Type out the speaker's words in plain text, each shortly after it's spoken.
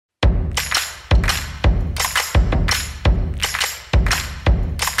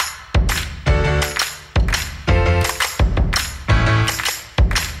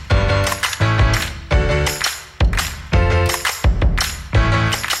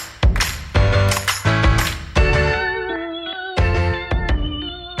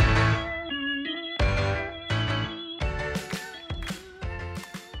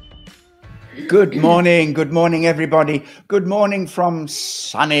Good morning, everybody. Good morning from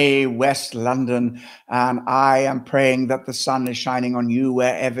sunny West London. And I am praying that the sun is shining on you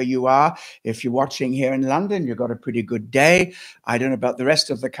wherever you are. If you're watching here in London, you've got a pretty good day. I don't know about the rest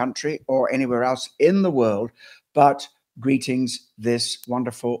of the country or anywhere else in the world, but greetings this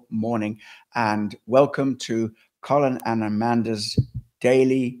wonderful morning. And welcome to Colin and Amanda's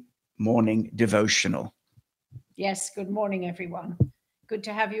daily morning devotional. Yes, good morning, everyone. Good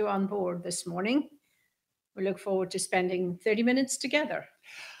to have you on board this morning. We look forward to spending 30 minutes together.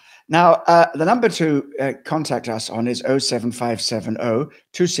 Now, the number to contact us on is 07570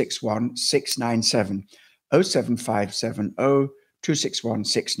 261 697. 07570 261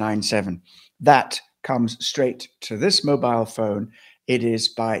 697. That comes straight to this mobile phone. It is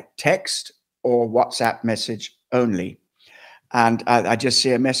by text or WhatsApp message only. And I just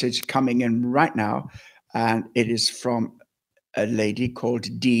see a message coming in right now, and it is from a lady called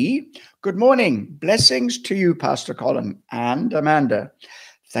Dee. Good morning. Blessings to you, Pastor Colin and Amanda.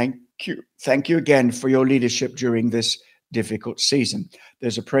 Thank you. Thank you again for your leadership during this difficult season.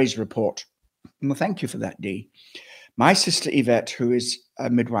 There's a praise report. Well, thank you for that, Dee. My sister Yvette, who is a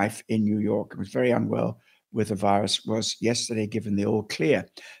midwife in New York, was very unwell with the virus, was yesterday given the all clear.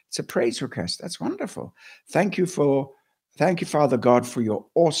 It's a praise request. That's wonderful. Thank you, Father God, for your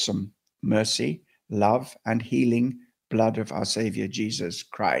awesome mercy, love, and healing blood of our Savior Jesus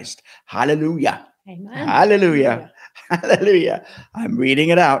Christ. Hallelujah. Amen. Hallelujah. Hallelujah. I'm reading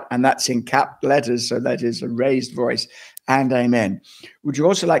it out, and that's in capped letters, so that is a raised voice. And amen. Would you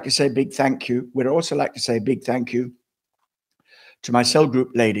also like to say a big thank you? We'd also like to say a big thank you to my cell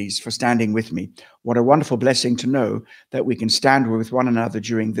group ladies for standing with me. What a wonderful blessing to know that we can stand with one another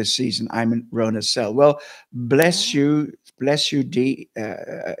during this season. I'm in Rona's cell. Well, bless you, Dee.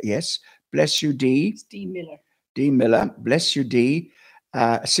 Yes, bless you, Dee. It's Dee Miller. Dee Miller, bless you, Dee.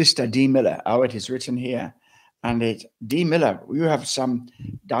 Sister Dee Miller. Oh, it is written here. And it, Dee Miller, you have some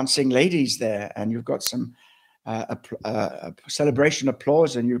dancing ladies there, and you've got some celebration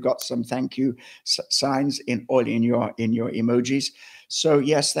applause, and you've got some thank you signs in your emojis. So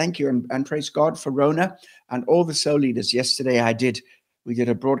yes, thank you, and praise God for Rona and all the cell leaders. Yesterday, we did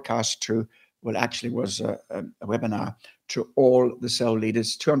a broadcast to, well, actually was a webinar to all the cell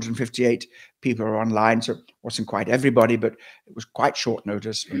leaders. 258 people are online, so it wasn't quite everybody, but it was quite short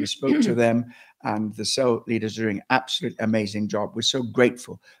notice when we spoke to them, and the cell leaders are doing an absolutely amazing job. We're so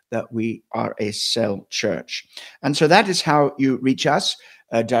grateful that we are a cell church. And so that is how you reach us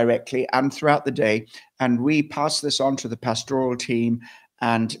directly and throughout the day. And we pass this on to the pastoral team,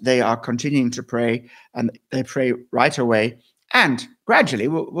 and they are continuing to pray, and they pray right away. And gradually,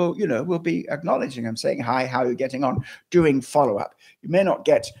 we'll be acknowledging them, saying, hi, how are you getting on? Doing follow-up. You may not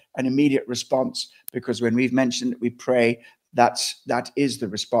get an immediate response, because when we've mentioned that we pray, that is the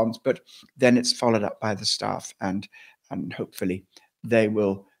response, but then it's followed up by the staff, and hopefully they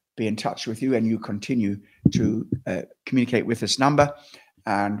will be in touch with you, and you continue to communicate with this number,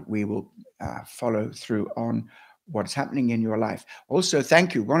 and we will follow through on what's happening in your life. Also,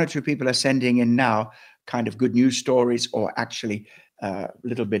 thank you. One or two people are sending in now kind of good news stories, or actually a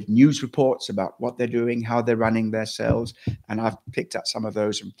little bit news reports about what they're doing, how they're running their cells. And I've picked up some of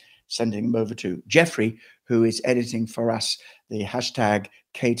those and sending them over to Jeffrey, who is editing for us the hashtag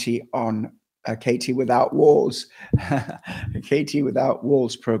Katie Without Walls, Katie Without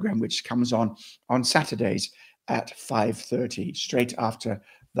Walls program, which comes on Saturdays at 5:30, straight after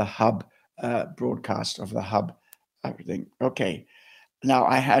the Hub broadcast of the Hub. Everything. Okay. Now,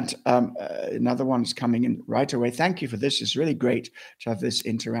 I had another one's coming in right away. Thank you for this. It's really great to have this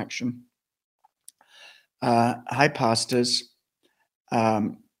interaction. Hi, pastors.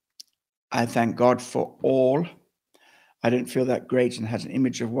 I thank God for all. I don't feel that great, and had an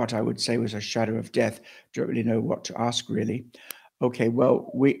image of what I would say was a shadow of death. Don't really know what to ask, really. Okay,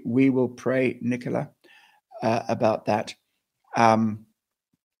 well, we will pray, Nicola, about that. The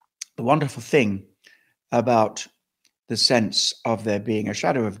wonderful thing about the sense of there being a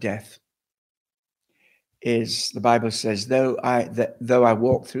shadow of death is, the Bible says, though I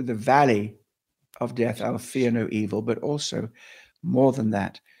walk through the valley of death, I'll fear no evil. But also, more than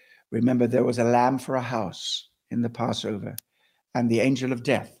that, remember there was a lamb for a house in the Passover, and the angel of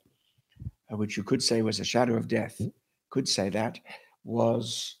death, which you could say was a shadow of death, could say that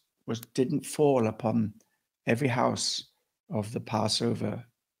didn't fall upon every house of the Passover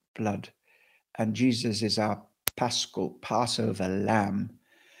blood. And Jesus is our Paschal Passover lamb,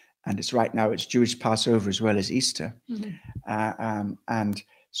 and it's Jewish Passover as well as Easter. Mm-hmm. And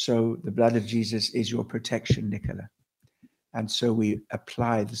so the blood of Jesus is your protection, Nicola. And so we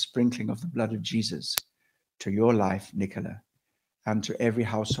apply the sprinkling of the blood of Jesus to your life, Nicola, and to every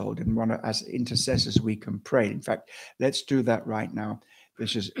household. And as intercessors, we can pray. In fact, let's do that right now.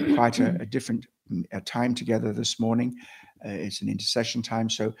 This is quite a different time together this morning. It's an intercession time.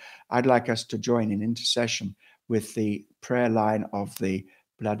 So I'd like us to join in intercession with the prayer line of the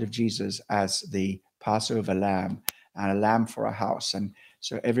blood of Jesus as the Passover lamb and a lamb for a house. And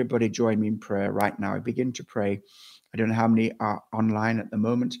so everybody join me in prayer right now. I begin to pray. I don't know how many are online at the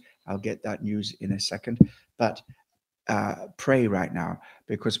moment. I'll get that news in a second. But pray right now,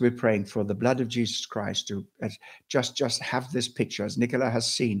 because we're praying for the blood of Jesus Christ to just have this picture, as Nicola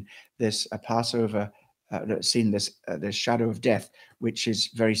has seen this Passover, seen this the shadow of death, which is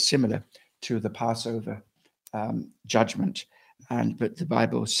very similar to the Passover judgment. But the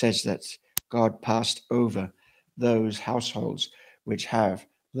Bible says that God passed over those households which have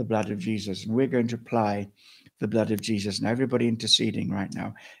the blood of Jesus, and we're going to apply the blood of Jesus. And everybody interceding right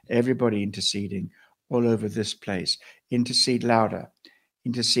now, everybody interceding all over this place. Intercede louder.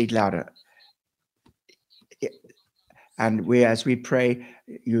 Intercede louder. And as we pray,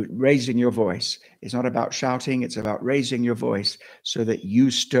 you raising your voice. It's not about shouting, it's about raising your voice so that you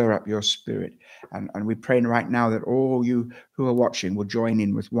stir up your spirit. And we're praying right now that all you who are watching will join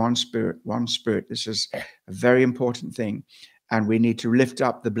in with one spirit, one spirit. This is a very important thing. And we need to lift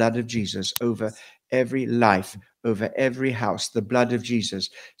up the blood of Jesus over every life, over every house, the blood of Jesus.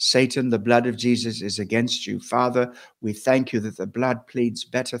 Satan, the blood of Jesus is against you. Father, we thank you that the blood pleads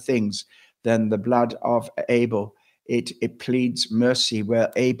better things than the blood of Abel. It pleads mercy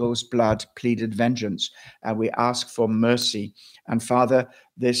where Abel's blood pleaded vengeance. And we ask for mercy. And Father,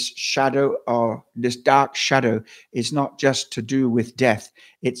 this shadow, or this dark shadow, is not just to do with death.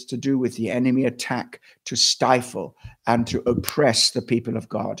 It's to do with the enemy attack to stifle and to oppress the people of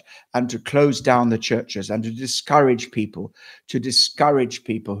God, and to close down the churches, and to discourage people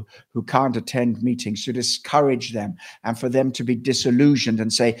who can't attend meetings, to discourage them, and for them to be disillusioned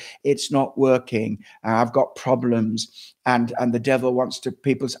and say, it's not working, I've got problems. And the devil wants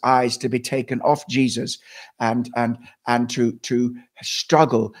people's eyes to be taken off Jesus, and to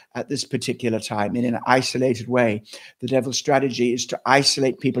struggle at this particular time in an isolated way. The devil's strategy is to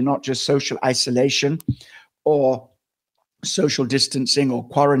isolate people, not just social isolation or social distancing or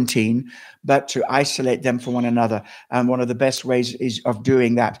quarantine, but to isolate them from one another. And one of the best ways of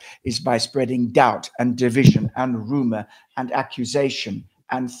doing that is by spreading doubt and division and rumor and accusation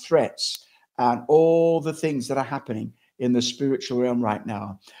and threats and all the things that are happening in the spiritual realm right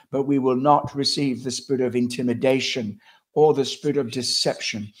now. But we will not receive the spirit of intimidation or the spirit of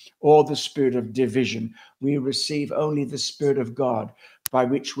deception or the spirit of division. We receive only the Spirit of God, by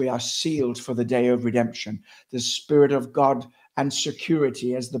which we are sealed for the day of redemption. The Spirit of God and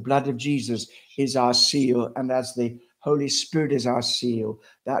security, as the blood of Jesus is our seal, and as the Holy Spirit is our seal,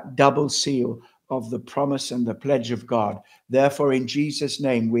 that double seal of the promise and the pledge of God. Therefore, in Jesus'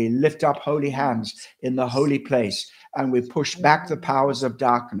 name, we lift up holy hands in the holy place, and we push back the powers of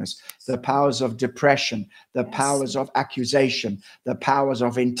darkness, the powers of depression, the powers of accusation, the powers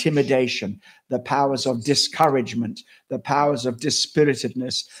of intimidation, the powers of discouragement, the powers of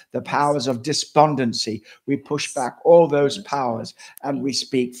dispiritedness, the powers of despondency. We push back all those powers, and we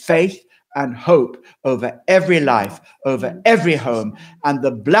speak faith and hope over every life, over every home, and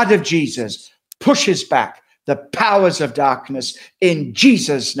the blood of Jesus pushes back the powers of darkness in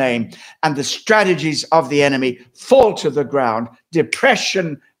Jesus' name, and the strategies of the enemy fall to the ground.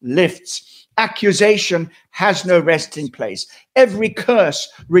 Depression lifts. Accusation has no resting place. Every curse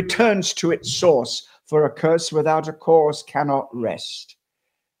returns to its source, for a curse without a cause cannot rest.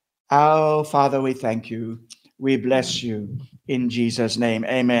 Oh, Father, we thank you. We bless you in Jesus' name.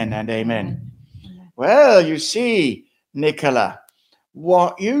 Amen and amen. Well, you see, Nicola,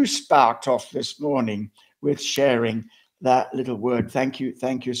 what you sparked off this morning with sharing that little word. Thank you.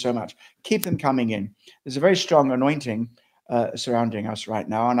 Thank you so much. Keep them coming in. There's a very strong anointing surrounding us right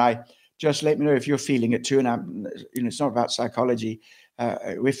now. And I just let me know if you're feeling it too. And it's not about psychology.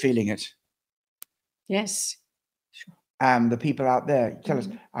 We're feeling it. Yes. Sure. And the people out there, tell us,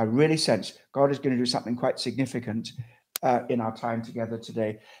 I really sense God is going to do something quite significant in our time together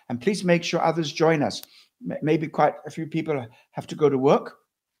today. And please make sure others join us. Maybe quite a few people have to go to work,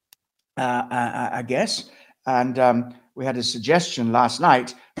 I guess. And we had a suggestion last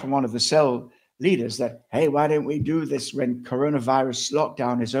night from one of the cell leaders that, hey, why don't we do this when coronavirus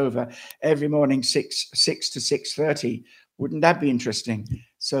lockdown is over, every morning 6 to 6:30? Wouldn't that be interesting?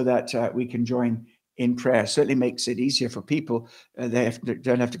 So that we can join in prayer. Certainly makes it easier for people. They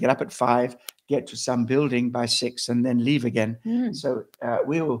don't have to get up at 5, get to some building by 6, and then leave again. So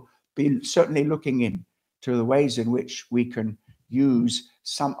we will be certainly looking into the ways in which we can use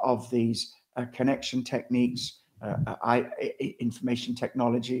some of these connection techniques information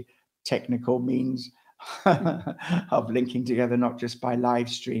technology, technical means of linking together, not just by live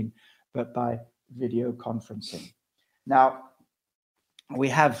stream, but by video conferencing. Now, we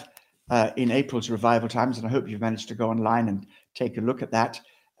have in April's Revival Times, and I hope you've managed to go online and take a look at that.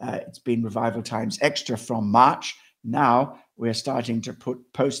 It's been Revival Times Extra from March. Now we're starting to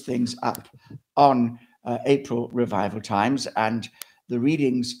post things up on April Revival Times, and the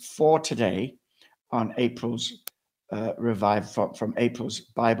readings for today on April's from April's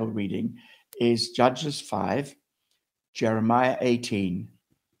Bible reading is Judges 5, Jeremiah 18,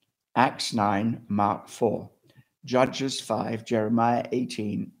 Acts 9, Mark 4. Judges 5, Jeremiah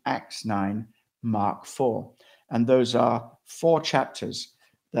 18, Acts 9, Mark 4. And those are 4 chapters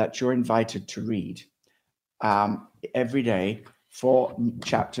that you're invited to read every day, 4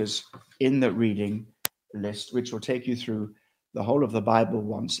 chapters in the reading list, which will take you through the whole of the Bible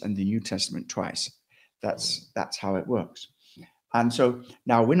once and the New Testament twice. That's how it works. And so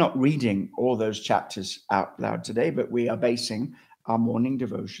now we're not reading all those chapters out loud today, but we are basing our morning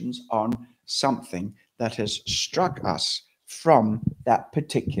devotions on something that has struck us from that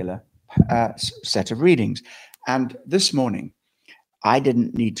particular set of readings. And this morning, I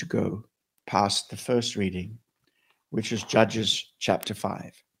didn't need to go past the first reading, which is Judges chapter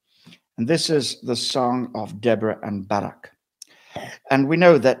 5. And this is the song of Deborah and Barak. And we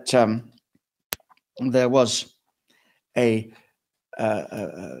know that there was a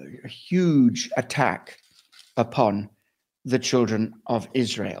huge attack upon the children of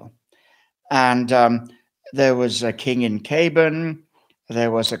Israel. And there was a king in Caban,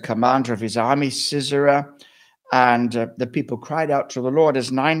 there was a commander of his army, Sisera, and the people cried out to the Lord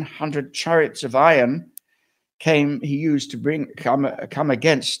as 900 chariots of iron he used to come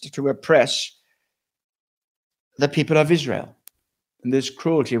against, to oppress the people of Israel. And this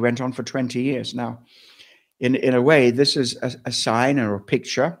cruelty went on for 20 years. Now, in a way, this is a sign or a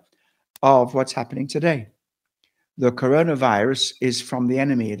picture of what's happening today. The coronavirus is from the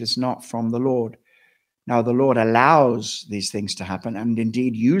enemy. It is not from the Lord. Now, the Lord allows these things to happen and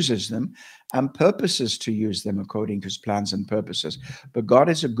indeed uses them and purposes to use them according to his plans and purposes. But God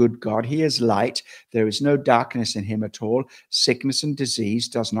is a good God. He is light. There is no darkness in him at all. Sickness and disease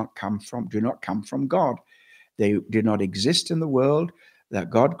do not come from God. They did not exist in the world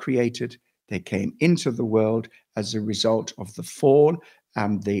that God created. They came into the world as a result of the fall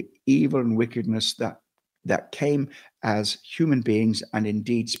and the evil and wickedness that came as human beings, and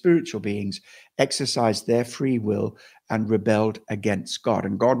indeed spiritual beings, exercised their free will and rebelled against God.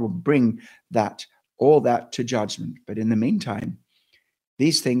 And God will bring all that to judgment. But in the meantime,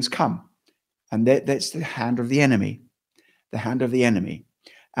 these things come, and that's the hand of the enemy. The hand of the enemy.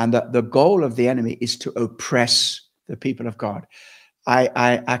 And the goal of the enemy is to oppress the people of God.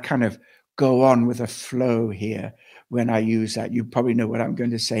 I kind of go on with a flow here when I use that. You probably know what I'm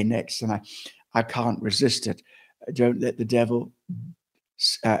going to say next, and I can't resist it. Don't let the devil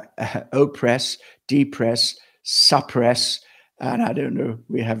oppress, depress, suppress, and I don't know,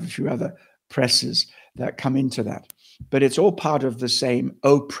 we have a few other presses that come into that. But it's all part of the same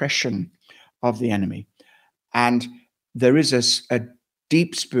oppression of the enemy. And there is a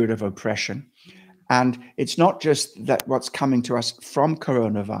deep spirit of oppression. And it's not just that what's coming to us from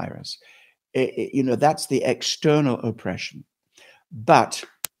coronavirus. That's the external oppression. But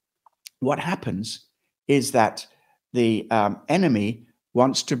what happens is that the enemy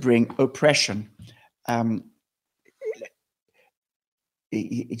wants to bring oppression.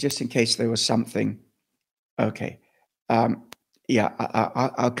 Just in case there was something. Okay.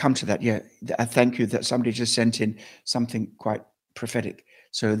 I'll come to that. Yeah, I thank you that somebody just sent in something quite prophetic.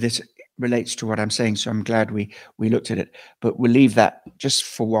 So this relates to what I'm saying. So I'm glad we looked at it. But we'll leave that just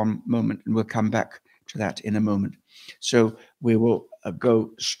for one moment, and we'll come back to that in a moment. So we will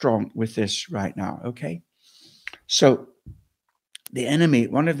go strong with this right now. Okay. So the enemy,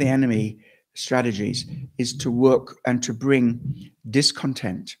 one of the enemy strategies is to work and to bring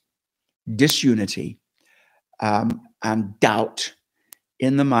discontent, disunity, and doubt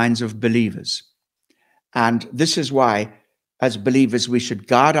in the minds of believers. And this is why, as believers, we should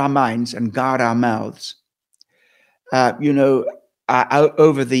guard our minds and guard our mouths.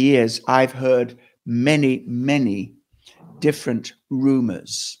 Over the years, I've heard many, many different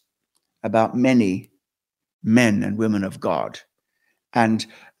rumors about many men and women of God. And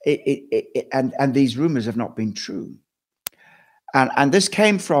and these rumors have not been true. And this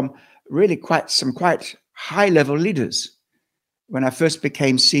came from really quite high-level leaders. When I first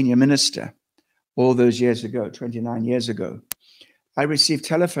became senior minister all those years ago, 29 years ago, I received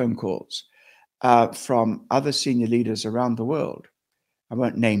telephone calls from other senior leaders around the world I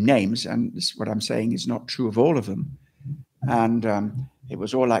won't name names, and this, what I'm saying is not true of all of them. And it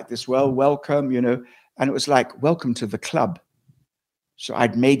was all like this, well, welcome, and it was like, welcome to the club. So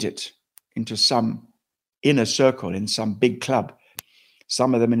I'd made it into some inner circle in some big club.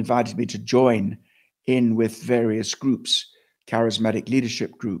 Some of them invited me to join in with various groups, charismatic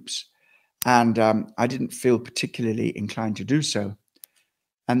leadership groups. And I didn't feel particularly inclined to do so.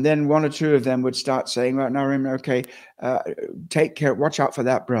 And then one or two of them would start saying, well, now, okay, take care, watch out for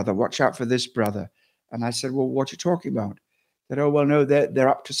that brother, watch out for this brother. And I said, well, what are you talking about? They said, oh, well, no, they're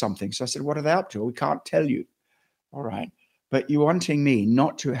up to something. So I said, what are they up to? Well, we can't tell you. All right. But you're wanting me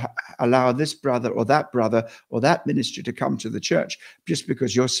not to allow this brother or that ministry to come to the church just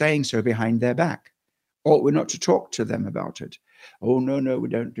because you're saying so behind their back. Or we're not to talk to them about it. Oh, no, we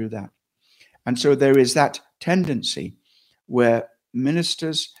don't do that. And so there is that tendency where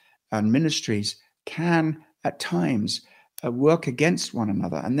ministers and ministries can at times work against one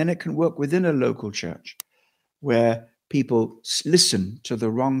another. And then it can work within a local church where people listen to the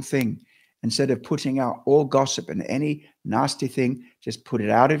wrong thing. Instead of putting out all gossip and any nasty thing, just put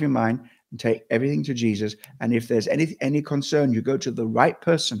it out of your mind and take everything to Jesus. And if there's any concern, you go to the right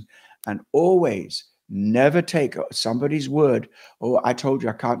person, and always never take somebody's word. Oh, I told you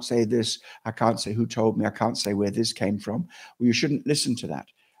I can't say this. I can't say who told me. I can't say where this came from. Well, you shouldn't listen to that.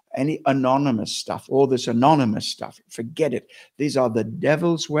 Any anonymous stuff, all this anonymous stuff, forget it. These are the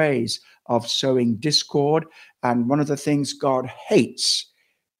devil's ways of sowing discord. And one of the things God hates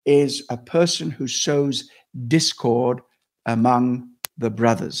is a person who sows discord among the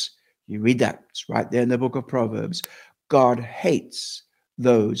brothers. You read that, it's right there in the book of Proverbs. God hates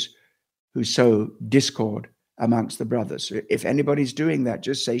those who sow discord amongst the brothers. So if anybody's doing that,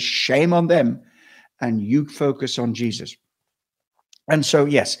 just say shame on them and you focus on Jesus. And so,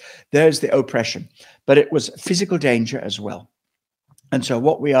 yes, there's the oppression, but it was physical danger as well. And so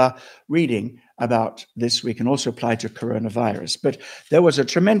what we are reading about this, we can also apply to coronavirus. But there was a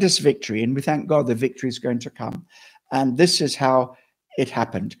tremendous victory, and we thank God the victory is going to come. And this is how it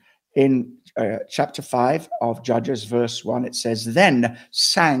happened. In chapter 5 of Judges, verse 1, it says, then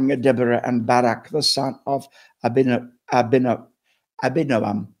sang Deborah and Barak, the son of Abinoam,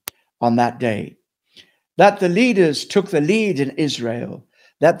 on that day, that the leaders took the lead in Israel,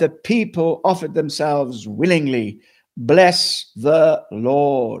 that the people offered themselves willingly. Bless the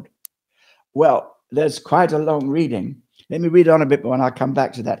Lord. Well, there's quite a long reading. Let me read on a bit more and I'll come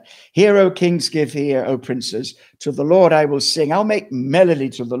back to that. Hear, O kings, give ear, O princes. To the Lord I will sing. I'll make melody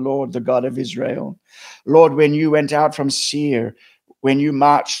to the Lord, the God of Israel. Lord, when you went out from Seir, when you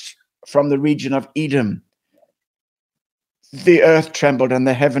marched from the region of Edom, the earth trembled and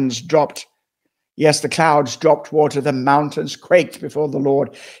the heavens dropped. Yes, the clouds dropped water. The mountains quaked before the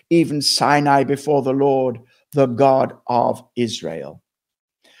Lord, even Sinai before the Lord, the God of Israel.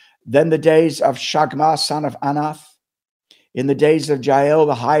 Then the days of Shagma, son of Anath, in the days of Jael,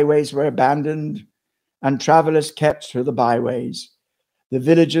 the highways were abandoned and travelers kept through the byways. The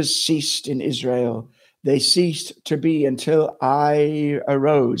villages ceased in Israel. They ceased to be until I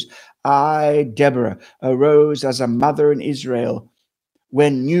arose. I, Deborah, arose as a mother in Israel.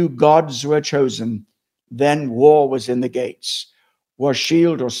 When new gods were chosen, then war was in the gates. Was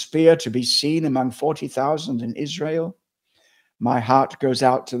shield or spear to be seen among 40,000 in Israel? My heart goes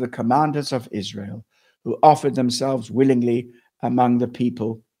out to the commanders of Israel, who offered themselves willingly among the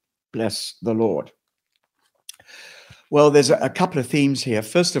people. Bless the Lord. Well, there's a couple of themes here.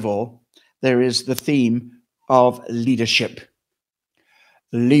 First of all, there is the theme of leadership.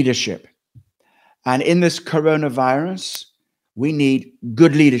 Leadership. And in this coronavirus, we need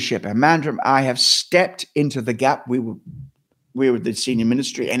good leadership. Amanda and I have stepped into the gap. We were the senior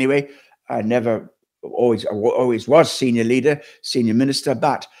ministry anyway. I never always was senior leader, senior minister,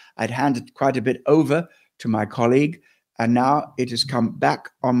 but I'd handed quite a bit over to my colleague, and now it has come back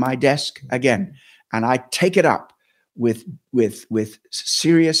on my desk again. And I take it up with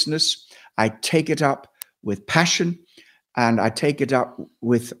seriousness. I take it up with passion, and I take it up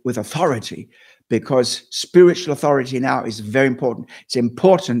with authority, because spiritual authority now is very important. It's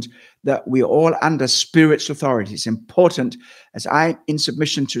important that we are all under spiritual authority. It's important, as I'm in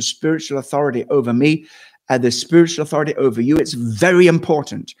submission to spiritual authority over me and the spiritual authority over you, it's very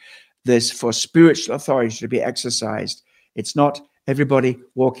important for spiritual authority to be exercised. It's not everybody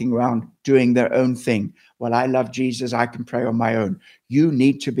walking around doing their own thing. Well, I love Jesus, I can pray on my own. You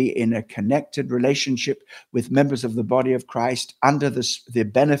need to be in a connected relationship with members of the body of Christ under the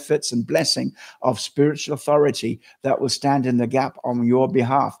benefits and blessing of spiritual authority that will stand in the gap on your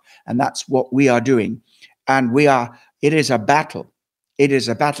behalf. And that's what we are doing. And it is a battle. It is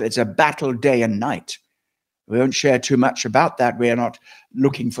a battle. It's a battle day and night. We won't share too much about that. We are not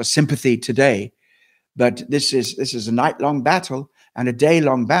looking for sympathy today. But this is a night-long battle and a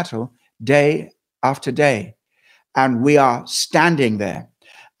day-long battle, day after day. And we are standing there.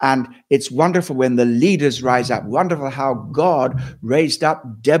 And it's wonderful when the leaders rise up. Wonderful how God raised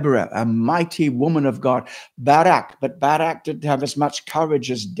up Deborah, a mighty woman of God. Barak, but Barak didn't have as much courage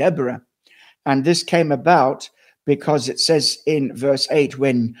as Deborah. And this came about because it says in verse 8,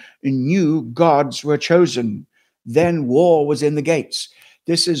 when new gods were chosen, then war was in the gates.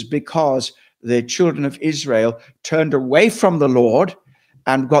 This is because the children of Israel turned away from the Lord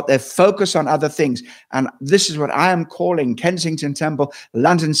and got their focus on other things. And this is what I am calling Kensington Temple,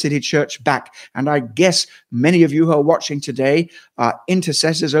 London City Church back. And I guess many of you who are watching today are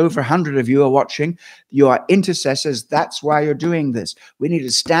intercessors. Over 100 of you are watching. You are intercessors. That's why you're doing this. We need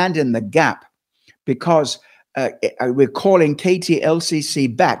to stand in the gap, because we're calling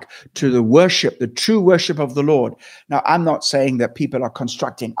KTLCC back to the worship, the true worship of the Lord. Now, I'm not saying that people are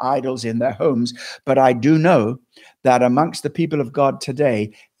constructing idols in their homes, but I do know that amongst the people of God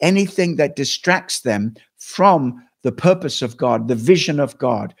today, anything that distracts them from the purpose of God, the vision of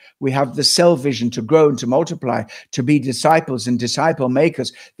God, we have the cell vision to grow and to multiply, to be disciples and disciple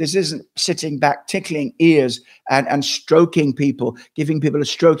makers. This isn't sitting back, tickling ears and stroking people, giving people a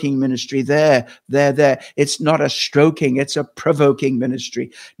stroking ministry there. It's not a stroking, it's a provoking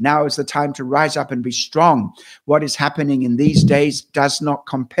ministry. Now is the time to rise up and be strong. What is happening in these days does not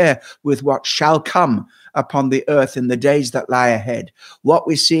compare with what shall come upon the earth in the days that lie ahead. What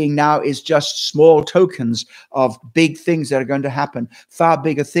we're seeing now is just small tokens of big things that are going to happen, far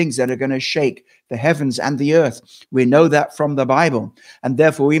bigger things that are going to shake the heavens and the earth. We know that from the Bible, and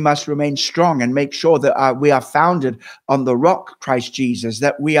therefore we must remain strong and make sure that we are founded on the rock, Christ Jesus,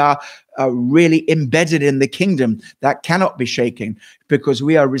 that we are really embedded in the kingdom that cannot be shaken, because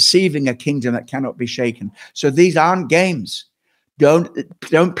we are receiving a kingdom that cannot be shaken. So these aren't games. Don't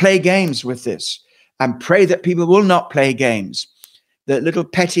play games with this. And pray that people will not play games. The little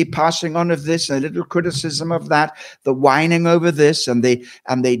petty passing on of this, and a little criticism of that, the whining over this, and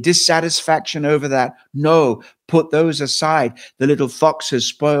the dissatisfaction over that. No, put those aside. The little foxes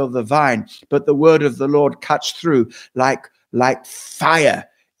spoil the vine, but the word of the Lord cuts through like fire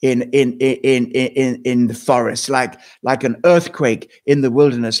in the forest, like an earthquake in the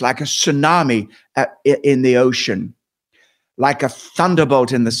wilderness, like a tsunami in the ocean. Like a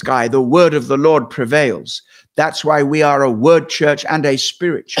thunderbolt in the sky, the word of the Lord prevails. That's why we are a word church and a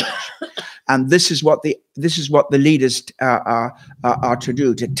spirit church. And this is what the leaders are to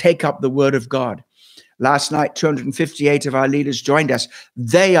do, to take up the word of God. Last night, 258 of our leaders joined us.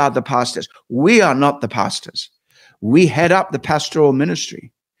 They are the pastors. We are not the pastors. We head up the pastoral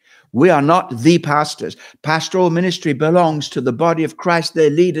ministry. We are not the pastors. Pastoral ministry belongs to the body of Christ, their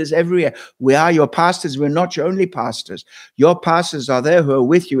leaders everywhere. We are your pastors. We're not your only pastors. Your pastors are there who are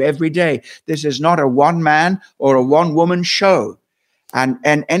with you every day. This is not a one-man or a one-woman show. And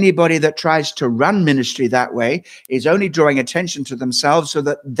anybody that tries to run ministry that way is only drawing attention to themselves so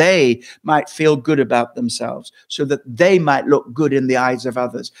that they might feel good about themselves, so that they might look good in the eyes of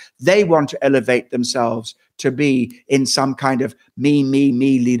others. They want to elevate themselves to be in some kind of me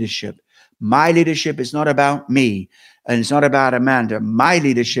leadership. My leadership is not about me, and it's not about Amanda. My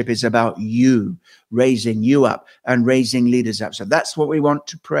leadership is about you, raising you up and raising leaders up. So that's what we want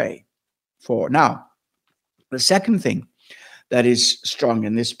to pray for. Now, the second thing that is strong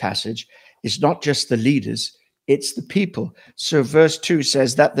in this passage is not just the leaders, it's the people. So verse 2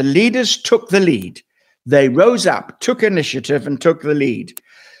 says that the leaders took the lead. They rose up, took initiative, and took the lead,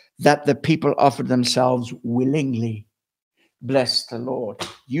 that the people offered themselves willingly. Bless the Lord.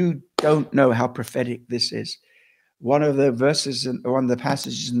 You don't know how prophetic this is. One of the verses, one of the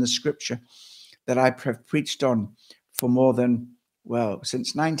passages in the scripture that I preached on for more than,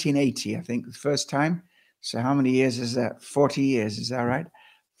 since 1980, I think, the first time. So how many years is that? 40 years, is that right?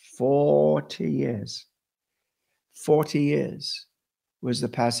 40 years. 40 years was the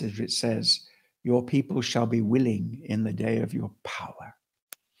passage which says, your people shall be willing in the day of your power.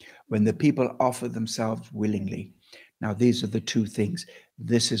 When the people offer themselves willingly. Now, these are the two things.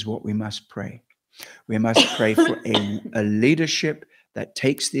 This is what we must pray. We must pray for a leadership that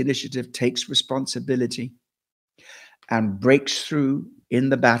takes the initiative, takes responsibility, and breaks through in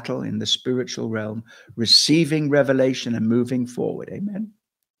the battle, in the spiritual realm, receiving revelation and moving forward. Amen.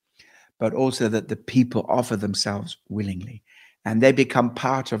 But also that the people offer themselves willingly, and they become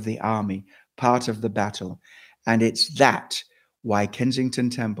part of the army, part of the battle. And it's that why Kensington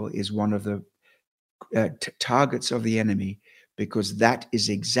Temple is one of the targets of the enemy, because that is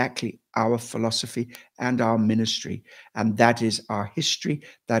exactly our philosophy, and our ministry. And that is our history,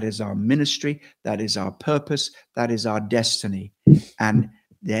 that is our ministry, that is our purpose, that is our destiny. And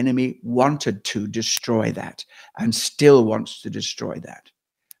the enemy wanted to destroy that and still wants to destroy that.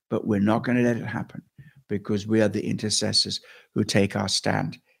 But we're not going to let it happen, because we are the intercessors who take our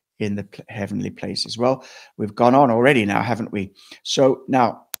stand in the heavenly places. Well, we've gone on already now, haven't we? So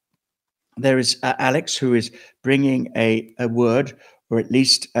now there is Alex, who is bringing a word, or at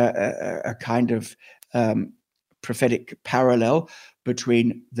least a kind of prophetic parallel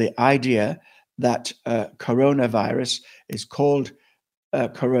between the idea that coronavirus is called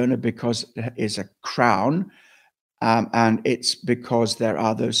corona because it is a crown, and it's because there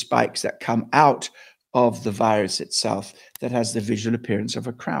are those spikes that come out of the virus itself that has the visual appearance of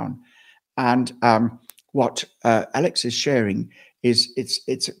a crown. And what Alex is sharing is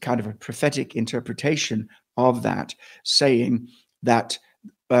it's a kind of a prophetic interpretation of that, saying that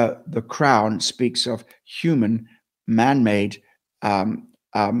the crown speaks of human, man-made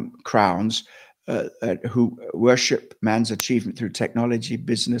crowns who worship man's achievement through technology,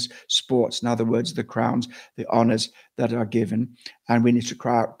 business, sports. In other words, the crowns, the honors that are given. And we need to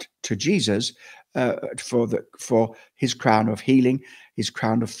cry out to Jesus for his crown of healing, his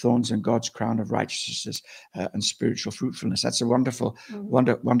crown of thorns, and God's crown of righteousness and spiritual fruitfulness. That's a wonderful,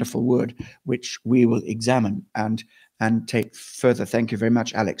 wonderful word, which we will examine and take further. Thank you very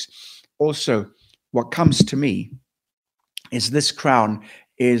much, Alex. Also, what comes to me is this crown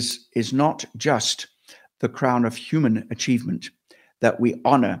is not just the crown of human achievement, that we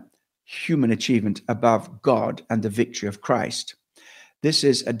honor human achievement above God and the victory of Christ. This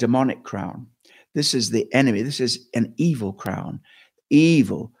is a demonic crown. This is the enemy. This is an evil crown.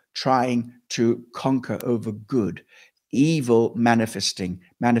 Evil trying to conquer over good. Evil manifesting.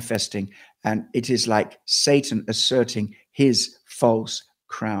 And it is like Satan asserting his false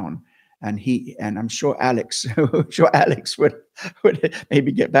crown. And I'm sure Alex would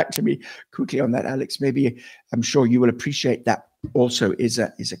maybe get back to me quickly on that. Alex, maybe I'm sure you will appreciate that also is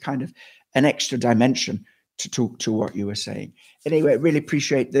a kind of an extra dimension to what you were saying. Anyway, really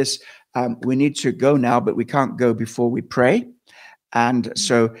appreciate this. We need to go now, but we can't go before we pray. And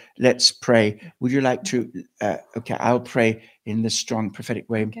so let's pray. Would you like to? Okay, I'll pray in this strong prophetic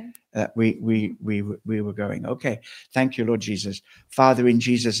way that we were going. Okay, thank you, Lord Jesus. Father, in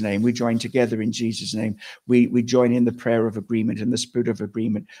Jesus' name, we join together in Jesus' name. We join in the prayer of agreement and the spirit of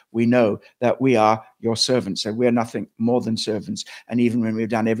agreement. We know that we are your servants, and we are nothing more than servants. And even when we've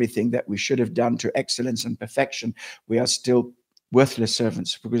done everything that we should have done to excellence and perfection, we are still worthless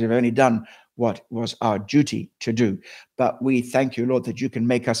servants, because we've only done what was our duty to do. But we thank you, Lord, that you can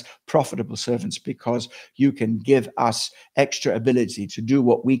make us profitable servants, because you can give us extra ability to do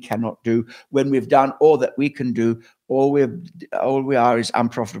what we cannot do. When we've done all that we can do, all we are is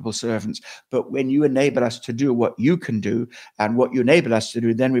unprofitable servants. But when you enable us to do what you can do and what you enable us to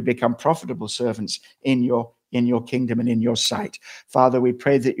do, then we become profitable servants in your kingdom and in your sight. Father, we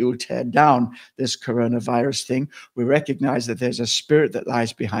pray that you will tear down this coronavirus thing. We recognize that there's a spirit that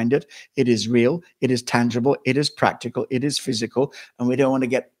lies behind it. It is real, it is tangible, it is practical, it is physical, and we don't want to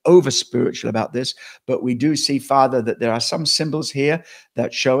get over spiritual about this. But we do see, Father, that there are some symbols here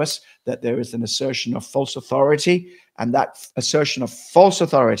that show us that there is an assertion of false authority, and that assertion of false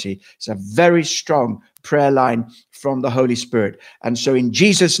authority is a very strong prayer line from the Holy Spirit. And so in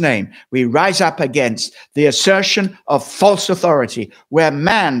Jesus' name, we rise up against the assertion of false authority, where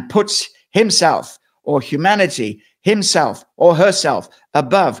man puts himself or humanity, himself or herself,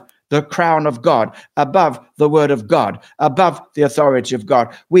 above the crown of God, above the word of God, above the authority of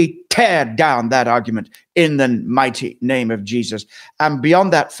God. We tear down that argument in the mighty name of Jesus. And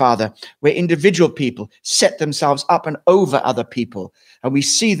beyond that, Father, where individual people set themselves up and over other people. And we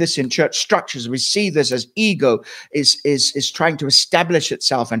see this in church structures. We see this as ego is trying to establish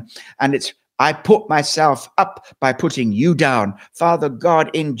itself. And it's, I put myself up by putting you down. Father God,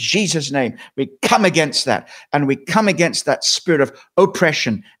 in Jesus' name, we come against that. And we come against that spirit of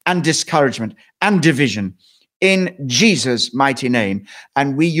oppression and discouragement and division in Jesus' mighty name.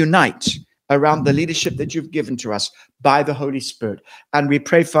 And we unite around the leadership that you've given to us by the Holy Spirit. And we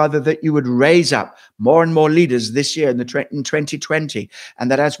pray, Father, that you would raise up more and more leaders this year in 2020,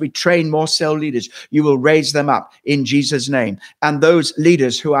 and that as we train more cell leaders, you will raise them up in Jesus' name. And those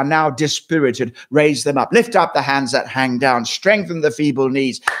leaders who are now dispirited, raise them up. Lift up the hands that hang down. Strengthen the feeble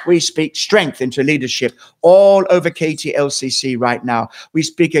knees. We speak strength into leadership all over KTLCC right now. We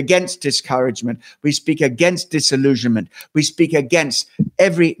speak against discouragement. We speak against disillusionment. We speak against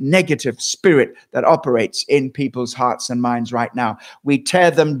every negative spirit that operates in people's hearts hearts and minds right now. We tear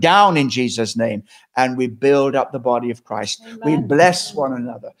them down in Jesus' name, and we build up the body of Christ. Amen. We bless one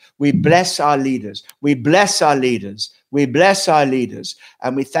another. We bless our leaders. We bless our leaders. We bless our leaders.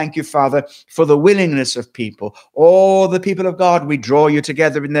 And we thank you, Father, for the willingness of people. All the people of God, we draw you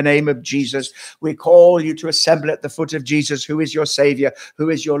together in the name of Jesus. We call you to assemble at the foot of Jesus, who is your Savior, who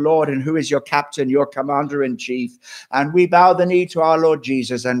is your Lord, and who is your captain, your commander-in-chief. And we bow the knee to our Lord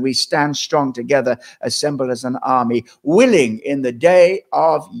Jesus, and we stand strong together, assembled as an army, willing in the day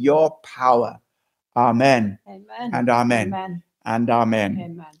of your power. Amen. Amen. And amen. Amen. And amen.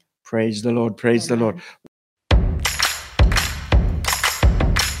 Amen. Praise the Lord. Praise the Lord.